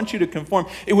and they want you to conform.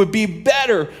 It would be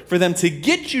better for them to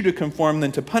get you to conform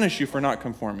than to punish you for not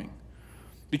conforming.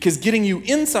 Because getting you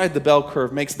inside the bell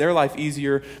curve makes their life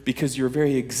easier, because your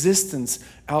very existence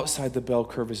outside the bell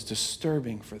curve is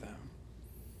disturbing for them.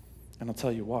 And I'll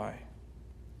tell you why.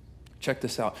 Check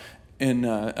this out. In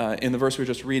the verse we were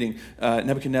just reading,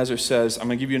 Nebuchadnezzar says, I'm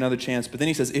going to give you another chance. But then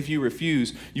he says, if you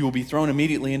refuse, you will be thrown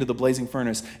immediately into the blazing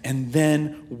furnace. And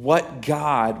then what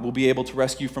God will be able to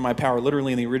rescue from my power?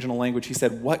 Literally in the original language, he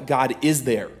said, what God is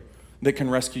there that can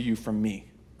rescue you from me?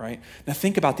 Right? Now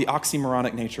think about the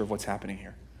oxymoronic nature of what's happening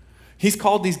here. He's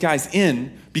called these guys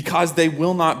in because they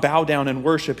will not bow down and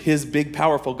worship his big,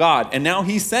 powerful God. And now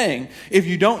he's saying, if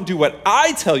you don't do what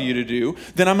I tell you to do,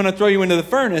 then I'm going to throw you into the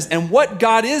furnace. And what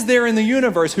God is there in the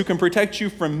universe who can protect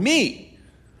you from me?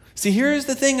 See, here's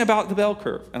the thing about the bell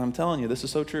curve. And I'm telling you, this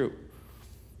is so true.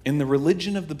 In the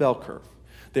religion of the bell curve,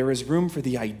 there is room for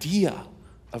the idea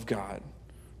of God,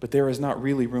 but there is not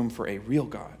really room for a real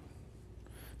God.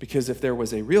 Because if there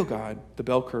was a real God, the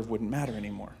bell curve wouldn't matter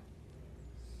anymore.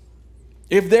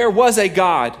 If there was a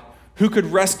God who could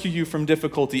rescue you from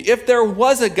difficulty, if there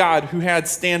was a God who had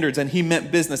standards and he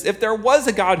meant business, if there was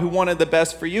a God who wanted the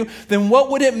best for you, then what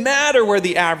would it matter where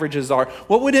the averages are?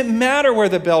 What would it matter where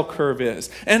the bell curve is?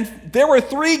 And there were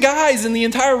 3 guys in the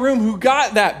entire room who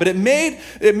got that, but it made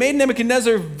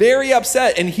Nebuchadnezzar very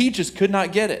upset, and he just could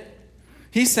not get it.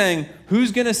 He's saying,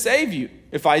 who's going to save you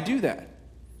if I do that?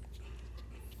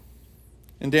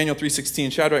 In Daniel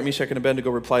 3:16, Shadrach, Meshach, and Abednego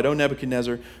replied, O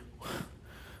Nebuchadnezzar,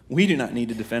 we do not need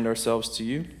to defend ourselves to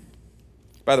you.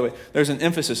 By the way, there's an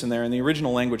emphasis in there. In the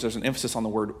original language, there's an emphasis on the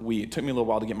word we. It took me a little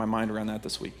while to get my mind around that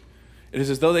this week. It is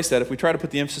as though they said, if we try to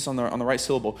put the emphasis on the right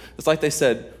syllable, it's like they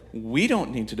said, we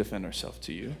don't need to defend ourselves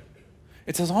to you.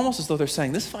 It's almost as though they're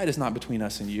saying, this fight is not between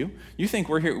us and you. You think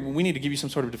we're here, we need to give you some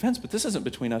sort of defense, but this isn't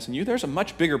between us and you. There's a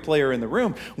much bigger player in the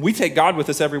room. We take God with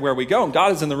us everywhere we go, and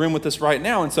God is in the room with us right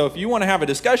now. And so if you want to have a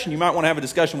discussion, you might want to have a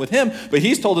discussion with him, but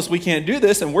he's told us we can't do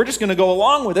this, and we're just going to go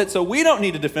along with it, so we don't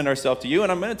need to defend ourselves to you.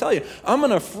 And I'm going to tell you, I'm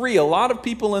going to free a lot of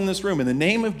people in this room in the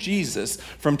name of Jesus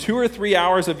from 2 or 3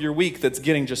 hours of your week that's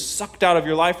getting just sucked out of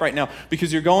your life right now,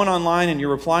 because you're going online and you're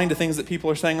replying to things that people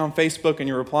are saying on Facebook, and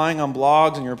you're replying on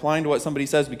blogs, and you're replying to what somebody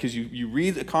says because you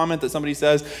read a comment that somebody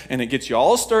says, and it gets you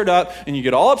all stirred up, and you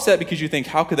get all upset because you think,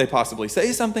 how could they possibly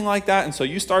say something like that? And so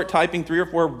you start typing 3 or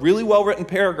 4 really well-written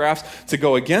paragraphs to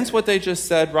go against what they just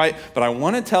said, right? But I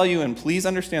want to tell you, and please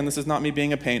understand, this is not me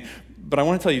being a pain, but I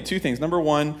want to tell you 2 things. Number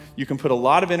 1, you can put a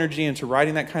lot of energy into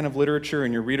writing that kind of literature,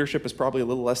 and your readership is probably a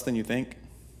little less than you think.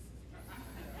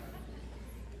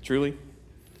 Truly.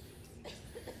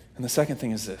 And the second thing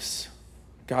is this: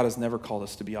 God has never called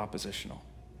us to be oppositional.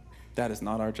 That is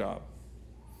not our job.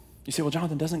 You say, well,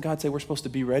 Jonathan, doesn't God say we're supposed to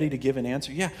be ready to give an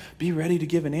answer? Yeah, be ready to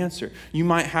give an answer. You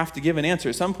might have to give an answer.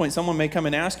 At some point, someone may come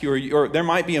and ask you, or there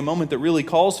might be a moment that really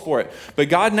calls for it. But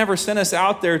God never sent us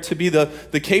out there to be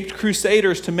the caped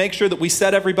crusaders to make sure that we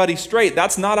set everybody straight.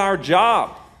 That's not our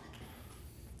job.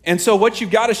 And so what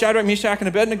you've got is Shadrach, Meshach, and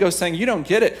Abednego saying, you don't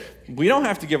get it. We don't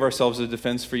have to give ourselves a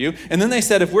defense for you. And then they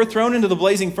said, if we're thrown into the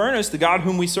blazing furnace, the God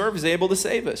whom we serve is able to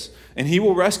save us, and he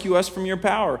will rescue us from your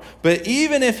power. But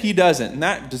even if he doesn't, and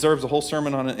that deserves a whole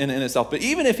sermon in itself, but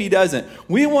even if he doesn't,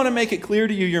 we want to make it clear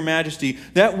to you, your majesty,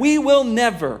 that we will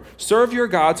never serve your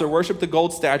gods or worship the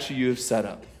gold statue you have set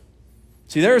up.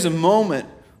 See, there is a moment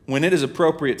when it is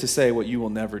appropriate to say what you will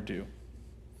never do.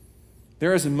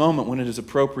 There is a moment when it is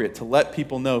appropriate to let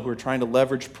people know who are trying to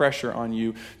leverage pressure on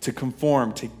you to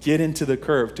conform, to get into the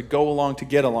curve, to go along, to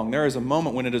get along. There is a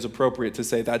moment when it is appropriate to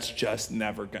say that's just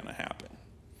never going to happen.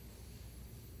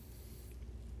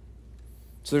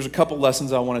 So there's a couple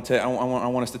lessons I want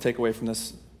us to take away from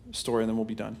this story, and then we'll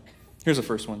be done. Here's the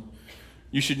first one.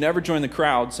 You should never join the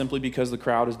crowd simply because the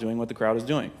crowd is doing what the crowd is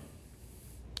doing.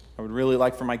 I would really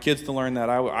like for my kids to learn that,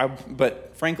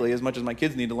 but frankly, as much as my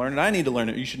kids need to learn it, I need to learn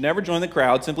it. You should never join the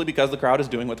crowd simply because the crowd is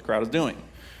doing what the crowd is doing,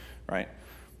 right?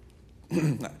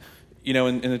 You know,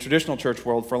 in the traditional church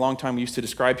world, for a long time, we used to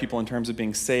describe people in terms of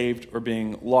being saved or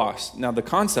being lost. Now, the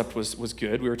concept was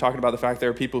good. We were talking about the fact there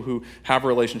are people who have a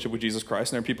relationship with Jesus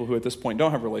Christ, and there are people who at this point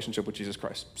don't have a relationship with Jesus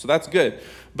Christ. So that's good.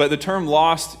 But the term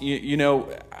lost, you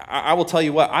know, I will tell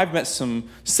you what, I've met some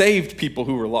saved people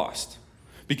who were lost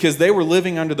because they were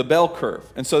living under the bell curve.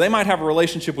 And so they might have a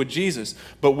relationship with Jesus,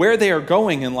 but where they are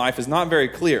going in life is not very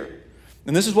clear.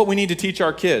 And this is what we need to teach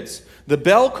our kids. The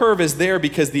bell curve is there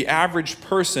because the average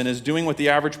person is doing what the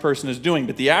average person is doing.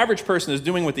 But the average person is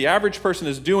doing what the average person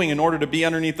is doing in order to be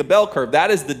underneath the bell curve.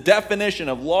 That is the definition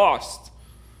of lost.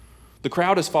 The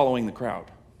crowd is following the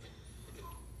crowd.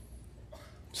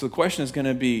 So the question is going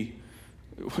to be,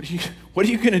 what are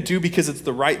you going to do because it's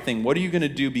the right thing? What are you going to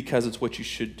do because it's what you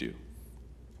should do?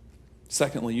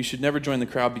 Secondly, you should never join the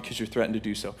crowd because you're threatened to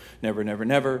do so. Never, never,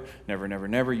 never, never, never,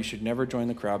 never. You should never join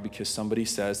the crowd because somebody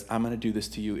says, I'm going to do this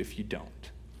to you if you don't.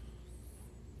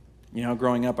 You know,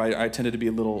 growing up, I tended to be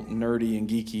a little nerdy and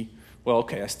geeky. Well,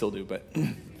 okay, I still do, but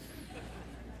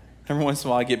every once in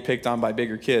a while I get picked on by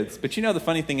bigger kids. But you know, the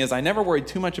funny thing is I never worried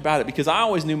too much about it because I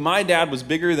always knew my dad was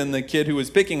bigger than the kid who was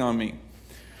picking on me.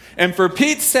 And for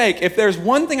Pete's sake, if there's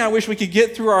one thing I wish we could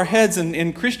get through our heads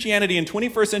in Christianity in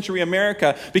 21st century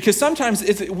America, because sometimes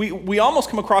we almost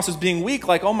come across as being weak,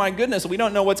 like, oh my goodness, we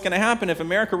don't know what's going to happen if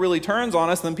America really turns on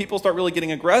us, and then people start really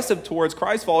getting aggressive towards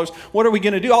Christ followers. What are we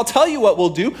going to do? I'll tell you what we'll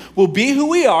do. We'll be who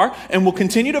we are, and we'll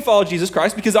continue to follow Jesus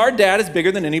Christ because our dad is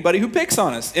bigger than anybody who picks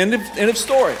on us. End of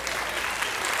story.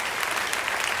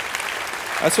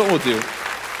 That's what we'll do.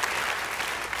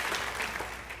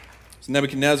 So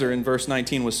Nebuchadnezzar in verse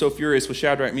 19 was so furious with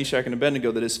Shadrach, Meshach, and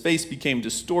Abednego that his face became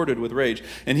distorted with rage.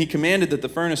 And he commanded that the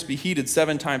furnace be heated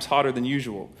 7 times hotter than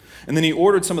usual. And then he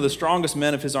ordered some of the strongest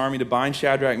men of his army to bind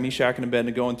Shadrach, Meshach, and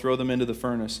Abednego and throw them into the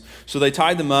furnace. So they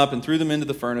tied them up and threw them into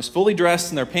the furnace, fully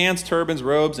dressed in their pants, turbans,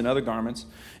 robes, and other garments.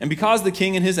 And because the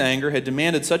king in his anger had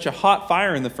demanded such a hot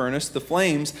fire in the furnace, the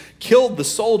flames killed the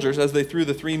soldiers as they threw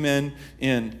the 3 men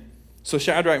in. So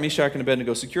Shadrach, Meshach, and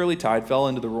Abednego, securely tied, fell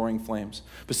into the roaring flames.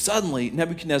 But suddenly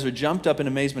Nebuchadnezzar jumped up in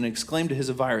amazement and exclaimed to his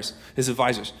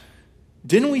advisors,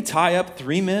 "Didn't we tie up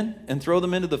 3 men and throw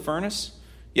them into the furnace?"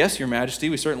 "Yes, your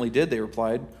majesty, we certainly did," they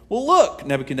replied. "Well, look,"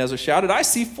 Nebuchadnezzar shouted, "I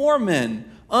see 4 men,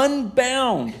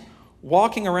 unbound,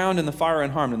 walking around in the fire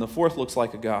unharmed, and the 4th looks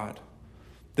like a god."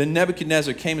 Then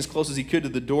Nebuchadnezzar came as close as he could to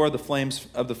the door of the flames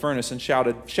of the furnace and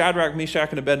shouted, "Shadrach,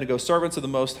 Meshach, and Abednego, servants of the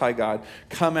Most High God,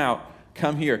 come out.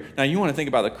 Come here." Now, you want to think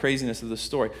about the craziness of this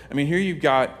story. I mean, here you've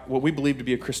got what we believe to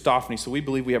be a Christophany. So we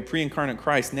believe we have pre-incarnate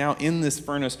Christ now in this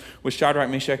furnace with Shadrach,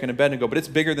 Meshach, and Abednego. But it's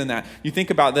bigger than that. You think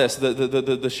about this.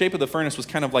 The shape of the furnace was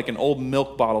kind of like an old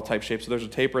milk bottle type shape. So there's a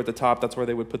taper at the top. That's where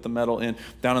they would put the metal in.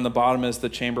 Down in the bottom is the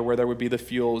chamber where there would be the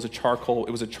fuel.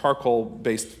 It was a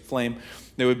charcoal-based flame.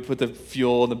 They would put the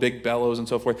fuel and the big bellows and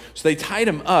so forth. So they tied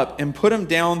them up and put them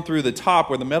down through the top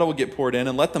where the metal would get poured in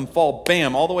and let them fall,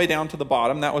 bam, all the way down to the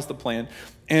bottom. That was the plan.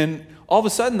 And all of a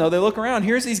sudden, though, they look around.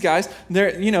 Here's these guys.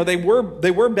 They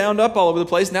were bound up all over the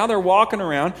place. Now they're walking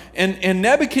around. And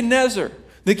Nebuchadnezzar,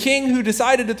 the king who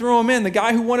decided to throw him in, the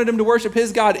guy who wanted him to worship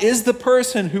his God, is the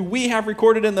person who we have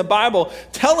recorded in the Bible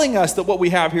telling us that what we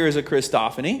have here is a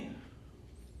Christophany,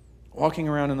 walking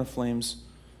around in the flames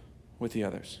with the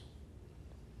others.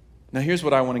 Now, here's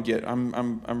what I want to get.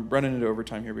 I'm running into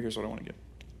overtime here, but here's what I want to get.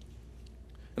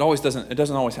 It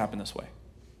doesn't always happen this way,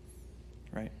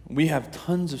 right? We have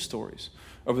tons of stories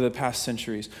over the past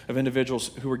centuries of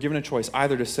individuals who were given a choice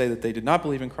either to say that they did not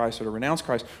believe in Christ or to renounce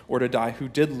Christ or to die, who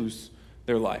did lose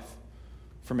their life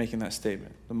for making that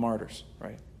statement, the martyrs,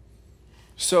 right?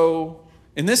 So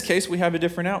in this case, we have a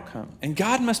different outcome. And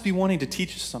God must be wanting to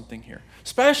teach us something here.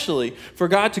 Especially for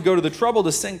God to go to the trouble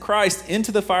to send Christ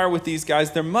into the fire with these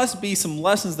guys, there must be some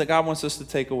lessons that God wants us to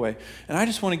take away. And I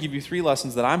just want to give you 3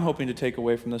 lessons that I'm hoping to take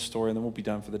away from this story, and then we'll be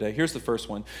done for the day. Here's the first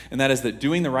one, and that is that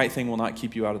doing the right thing will not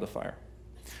keep you out of the fire.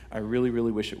 I really,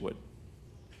 really wish it would.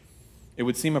 It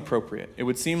would seem appropriate. It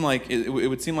would seem like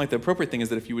the appropriate thing is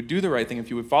that if you would do the right thing, if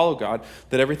you would follow God,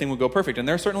 that everything would go perfect. And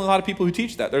there are certainly a lot of people who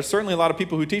teach that. There's certainly a lot of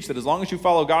people who teach that as long as you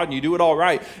follow God and you do it all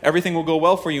right, everything will go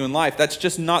well for you in life. That's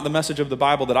just not the message of the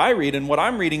Bible that I read. And what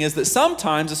I'm reading is that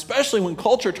sometimes, especially when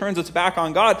culture turns its back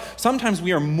on God, sometimes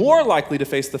we are more likely to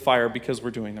face the fire because we're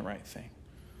doing the right thing.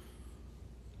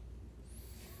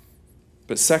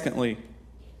 But secondly,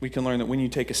 we can learn that when you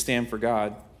take a stand for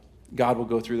God, God will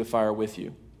go through the fire with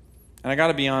you. And I got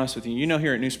to be honest with you. You know,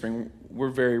 here at New Spring,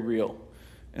 we're very real.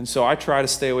 And so I try to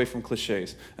stay away from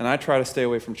cliches, and I try to stay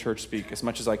away from church speak as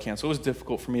much as I can. So it was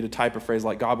difficult for me to type a phrase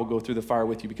like God will go through the fire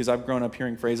with you, because I've grown up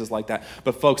hearing phrases like that.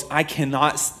 But folks, I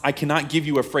cannot give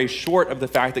you a phrase short of the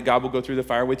fact that God will go through the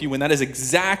fire with you, when that is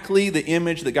exactly the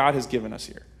image that God has given us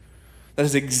here. That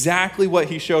is exactly what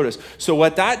he showed us. So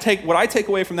what I take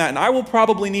away from that, and I will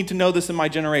probably need to know this in my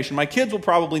generation. My kids will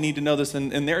probably need to know this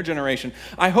in their generation.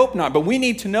 I hope not, but we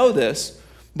need to know this,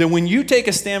 that when you take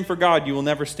a stand for God, you will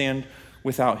never stand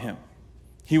without him.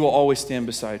 He will always stand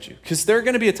beside you. Because there's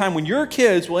going to be a time when your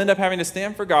kids will end up having to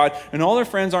stand for God, and all their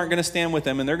friends aren't going to stand with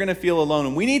them, and they're going to feel alone.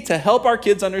 And we need to help our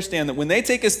kids understand that when they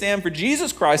take a stand for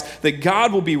Jesus Christ, that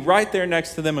God will be right there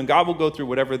next to them, and God will go through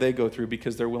whatever they go through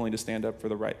because they're willing to stand up for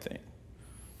the right thing.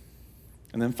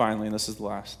 And then finally, and this is the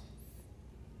last,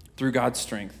 through God's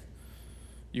strength,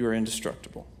 you are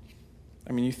indestructible.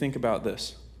 I mean, you think about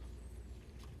this.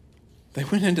 They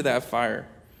went into that fire.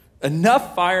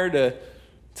 Enough fire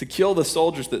to kill the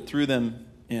soldiers that threw them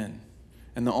in.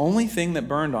 And the only thing that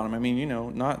burned on them, I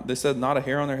mean, they said not a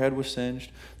hair on their head was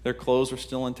singed. Their clothes were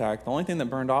still intact. The only thing that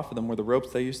burned off of them were the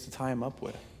ropes they used to tie them up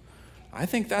with. I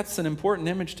think that's an important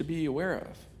image to be aware of.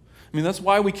 I mean, that's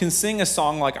why we can sing a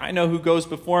song like, I know who goes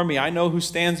before me. I know who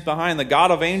stands behind. The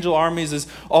God of angel armies is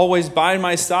always by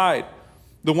my side.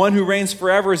 The one who reigns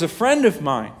forever is a friend of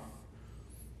mine.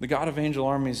 The God of angel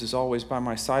armies is always by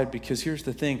my side, because here's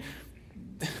the thing.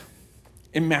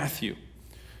 In Matthew,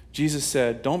 Jesus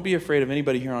said, don't be afraid of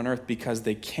anybody here on earth, because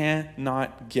they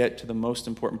cannot get to the most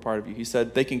important part of you. He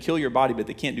said, they can kill your body, but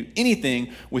they can't do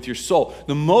anything with your soul.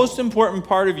 The most important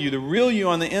part of you, the real you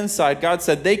on the inside, God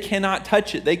said, they cannot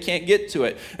touch it. They can't get to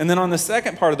it. And then on the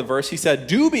second part of the verse, he said,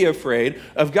 do be afraid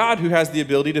of God, who has the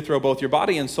ability to throw both your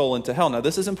body and soul into hell. Now,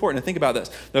 this is important to think about this.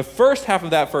 The first half of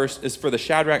that verse is for the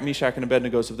Shadrach, Meshach, and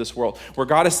Abednego of this world, where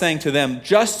God is saying to them,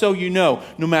 just so you know,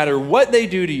 no matter what they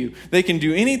do to you, they can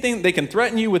do anything, they can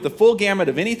threaten you with the full gamut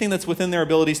of anything that's within their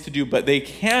abilities to do, but they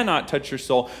cannot touch your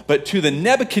soul. But to the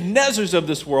Nebuchadnezzars of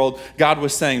this world, God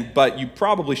was saying, but you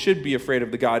probably should be afraid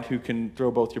of the God who can throw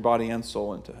both your body and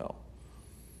soul into hell.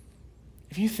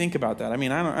 If you think about that, I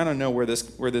mean, I don't know where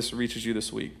this reaches you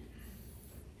this week.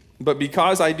 But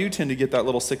because I do tend to get that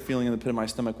little sick feeling in the pit of my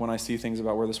stomach when I see things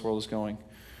about where this world is going,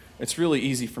 it's really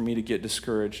easy for me to get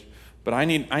discouraged. But I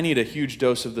need a huge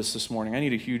dose of this morning. I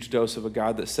need a huge dose of a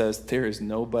God that says, there is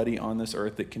nobody on this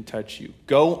earth that can touch you.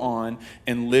 Go on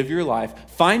and live your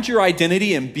life. Find your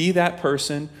identity and be that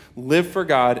person. Live for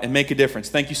God and make a difference.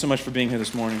 Thank you so much for being here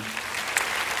this morning.